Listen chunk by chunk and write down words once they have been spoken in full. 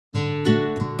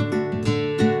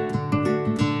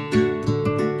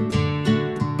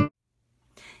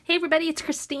everybody, it's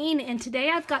Christine, and today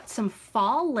I've got some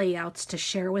fall layouts to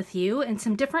share with you and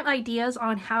some different ideas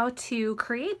on how to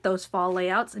create those fall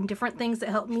layouts and different things that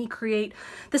help me create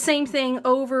the same thing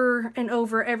over and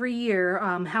over every year,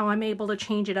 how I'm able to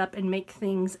change it up and make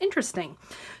things interesting.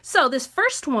 So this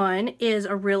first one is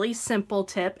a really simple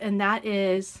tip, and that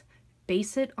is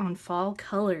base it on fall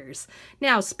colors.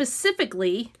 Now,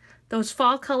 specifically, those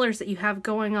fall colors that you have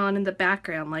going on in the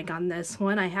background, like on this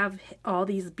one, I have all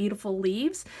these beautiful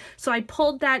leaves. So I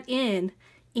pulled that in,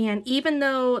 and even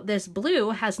though this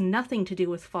blue has nothing to do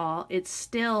with fall, it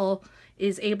still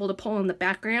is able to pull in the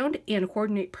background and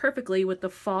coordinate perfectly with the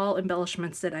fall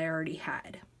embellishments that I already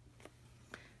had.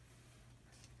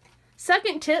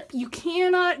 Second tip, you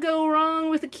cannot go wrong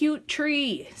with a cute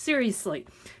tree, seriously.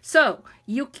 So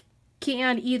you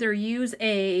can either use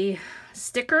a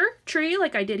sticker tree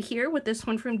like I did here with this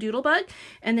one from Doodlebug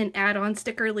and then add on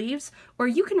sticker leaves, or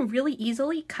you can really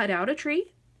easily cut out a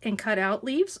tree and cut out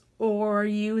leaves, or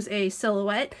use a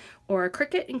silhouette or a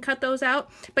cricket and cut those out.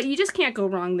 But you just can't go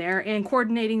wrong there, and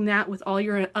coordinating that with all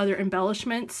your other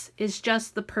embellishments is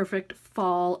just the perfect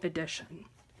fall addition.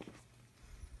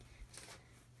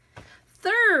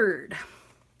 Third,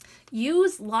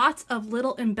 use lots of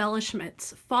little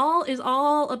embellishments. Fall is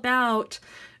all about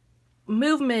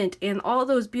movement and all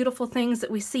those beautiful things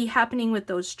that we see happening with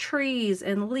those trees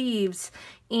and leaves,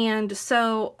 and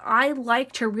so I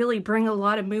like to really bring a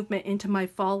lot of movement into my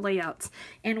fall layouts,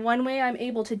 and one way I'm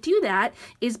able to do that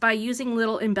is by using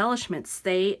little embellishments.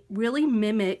 They really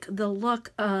mimic the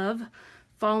look of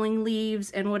falling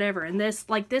leaves and whatever, and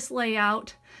this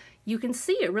layout, you can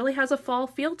see it really has a fall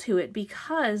feel to it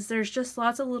because there's just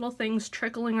lots of little things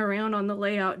trickling around on the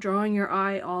layout, drawing your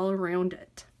eye all around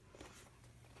it.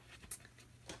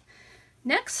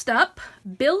 Next up,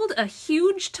 build a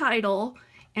huge title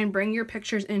and bring your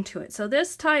pictures into it. So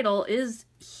this title is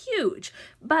huge,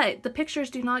 but the pictures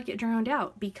do not get drowned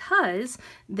out because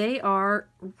they are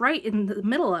right in the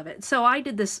middle of it. So I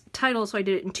did this title, so I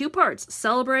did it in two parts: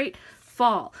 Celebrate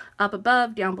Fall. Up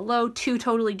above, down below, two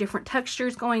totally different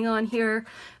textures going on here,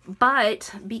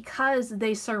 but because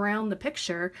they surround the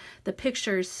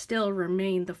pictures still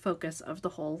remain the focus of the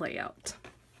whole layout.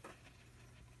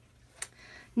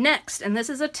 Next, and this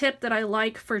is a tip that I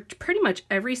like for pretty much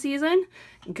every season,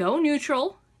 go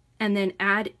neutral and then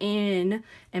add in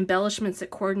embellishments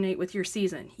that coordinate with your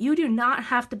season. You do not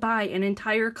have to buy an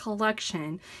entire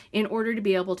collection in order to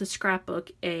be able to scrapbook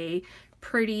a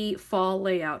pretty fall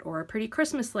layout or a pretty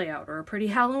Christmas layout or a pretty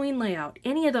Halloween layout.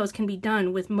 Any of those can be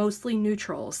done with mostly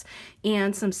neutrals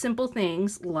and some simple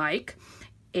things like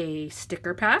a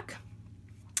sticker pack,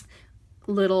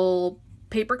 little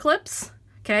paper clips.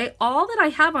 Okay, all that I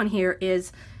have on here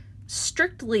is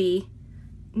strictly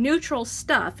neutral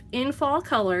stuff in fall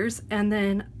colors and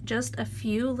then just a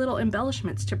few little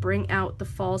embellishments to bring out the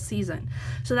fall season.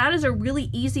 So that is a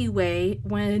really easy way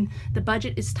when the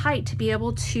budget is tight to be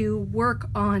able to work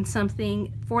on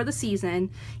something for the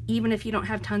season, even if you don't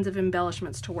have tons of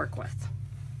embellishments to work with.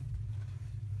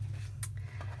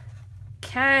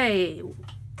 Okay.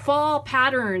 Fall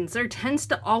patterns. There tends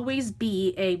to always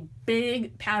be a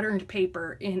big patterned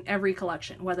paper in every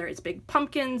collection, whether it's big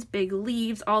pumpkins, big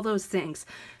leaves, all those things.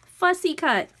 Fussy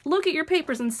cut. Look at your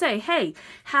papers and say, hey,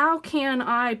 how can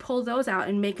I pull those out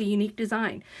and make a unique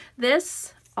design?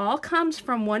 This all comes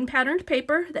from one patterned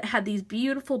paper that had these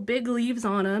beautiful big leaves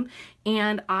on them,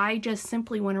 and I just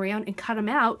simply went around and cut them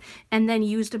out and then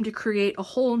used them to create a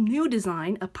whole new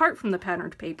design apart from the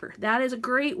patterned paper. That is a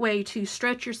great way to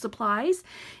stretch your supplies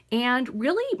and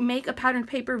really make a patterned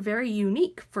paper very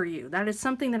unique for you. That is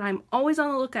something that I'm always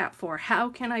on the lookout for. How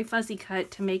can I fussy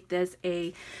cut to make this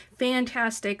a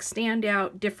fantastic,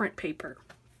 standout, different paper?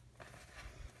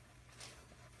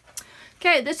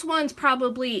 Okay, this one's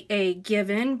probably a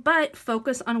given, but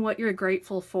focus on what you're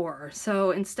grateful for.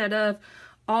 So instead of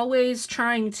always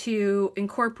trying to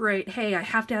incorporate, hey, I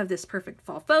have to have this perfect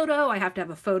fall photo, I have to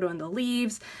have a photo in the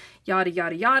leaves, yada,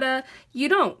 yada, yada, you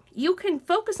don't. You can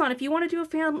focus on, if you want to do a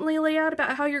family layout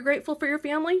about how you're grateful for your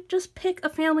family, just pick a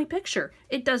family picture.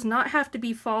 It does not have to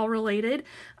be fall related.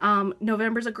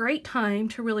 November's a great time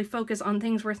to really focus on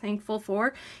things we're thankful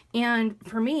for. And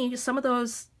for me,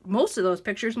 most of those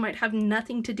pictures might have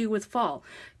nothing to do with fall,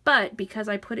 but because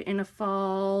I put it in a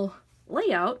fall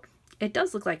layout, it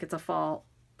does look like it's a fall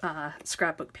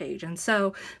scrapbook page. And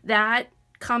so that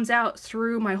comes out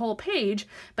through my whole page,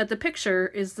 but the picture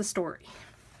is the story.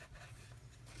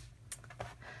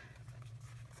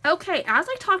 Okay, as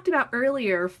I talked about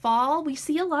earlier, fall, we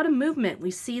see a lot of movement. We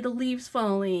see the leaves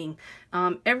falling.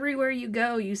 Everywhere you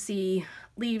go, you see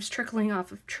leaves trickling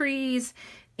off of trees,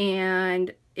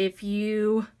 and if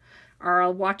you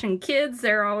are watching kids,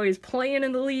 they're always playing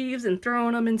in the leaves and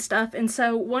throwing them and stuff. And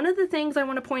so one of the things I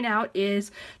want to point out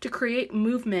is to create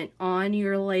movement on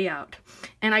your layout.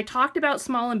 And I talked about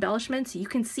small embellishments. You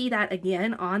can see that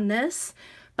again on this.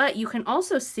 But you can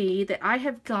also see that I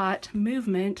have got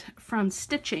movement from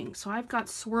stitching. So I've got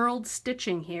swirled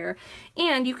stitching here.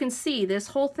 And you can see this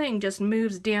whole thing just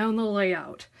moves down the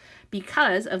layout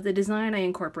because of the design I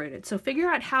incorporated. So figure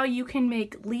out how you can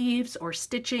make leaves or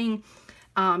stitching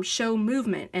show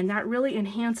movement, and that really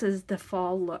enhances the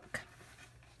fall look.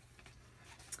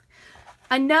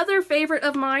 Another favorite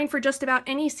of mine for just about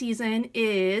any season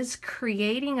is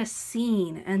creating a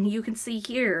scene. And you can see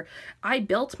here, I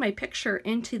built my picture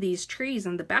into these trees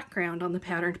in the background on the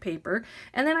patterned paper.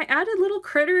 And then I added little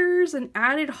critters and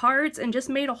added hearts and just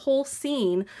made a whole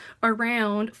scene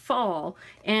around fall.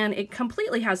 And it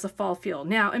completely has the fall feel.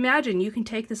 Now imagine you can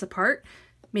take this apart,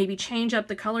 maybe change up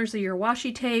the colors of your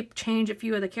washi tape, change a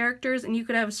few of the characters, and you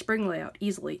could have a spring layout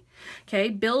easily. Okay,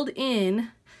 build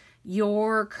in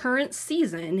your current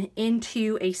season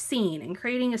into a scene, and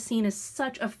creating a scene is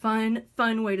such a fun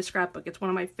way to scrapbook. It's one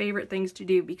of my favorite things to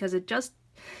do because it just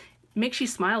makes you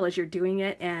smile as you're doing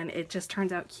it, and it just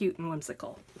turns out cute and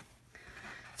whimsical.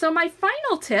 So my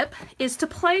final tip is to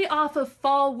play off of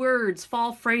fall words,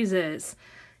 fall phrases.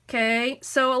 Okay,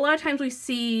 so a lot of times we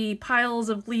see piles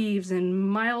of leaves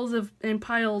and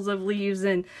piles of leaves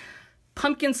and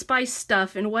pumpkin spice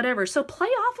stuff and whatever. So play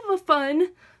off of a fun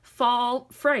fall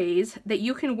phrase that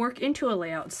you can work into a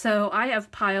layout. So I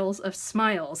have piles of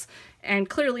smiles, and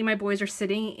clearly my boys are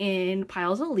sitting in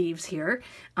piles of leaves here.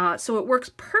 So it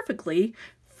works perfectly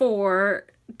for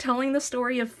telling the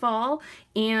story of fall,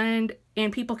 and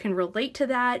people can relate to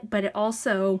that, but it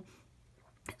also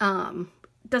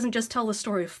doesn't just tell the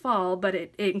story of fall, but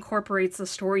it incorporates the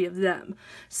story of them.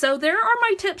 So there are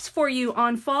my tips for you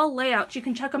on fall layouts. You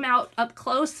can check them out up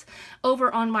close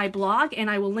over on my blog, and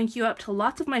I will link you up to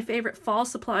lots of my favorite fall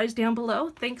supplies down below.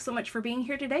 Thanks so much for being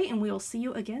here today, and we will see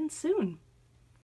you again soon.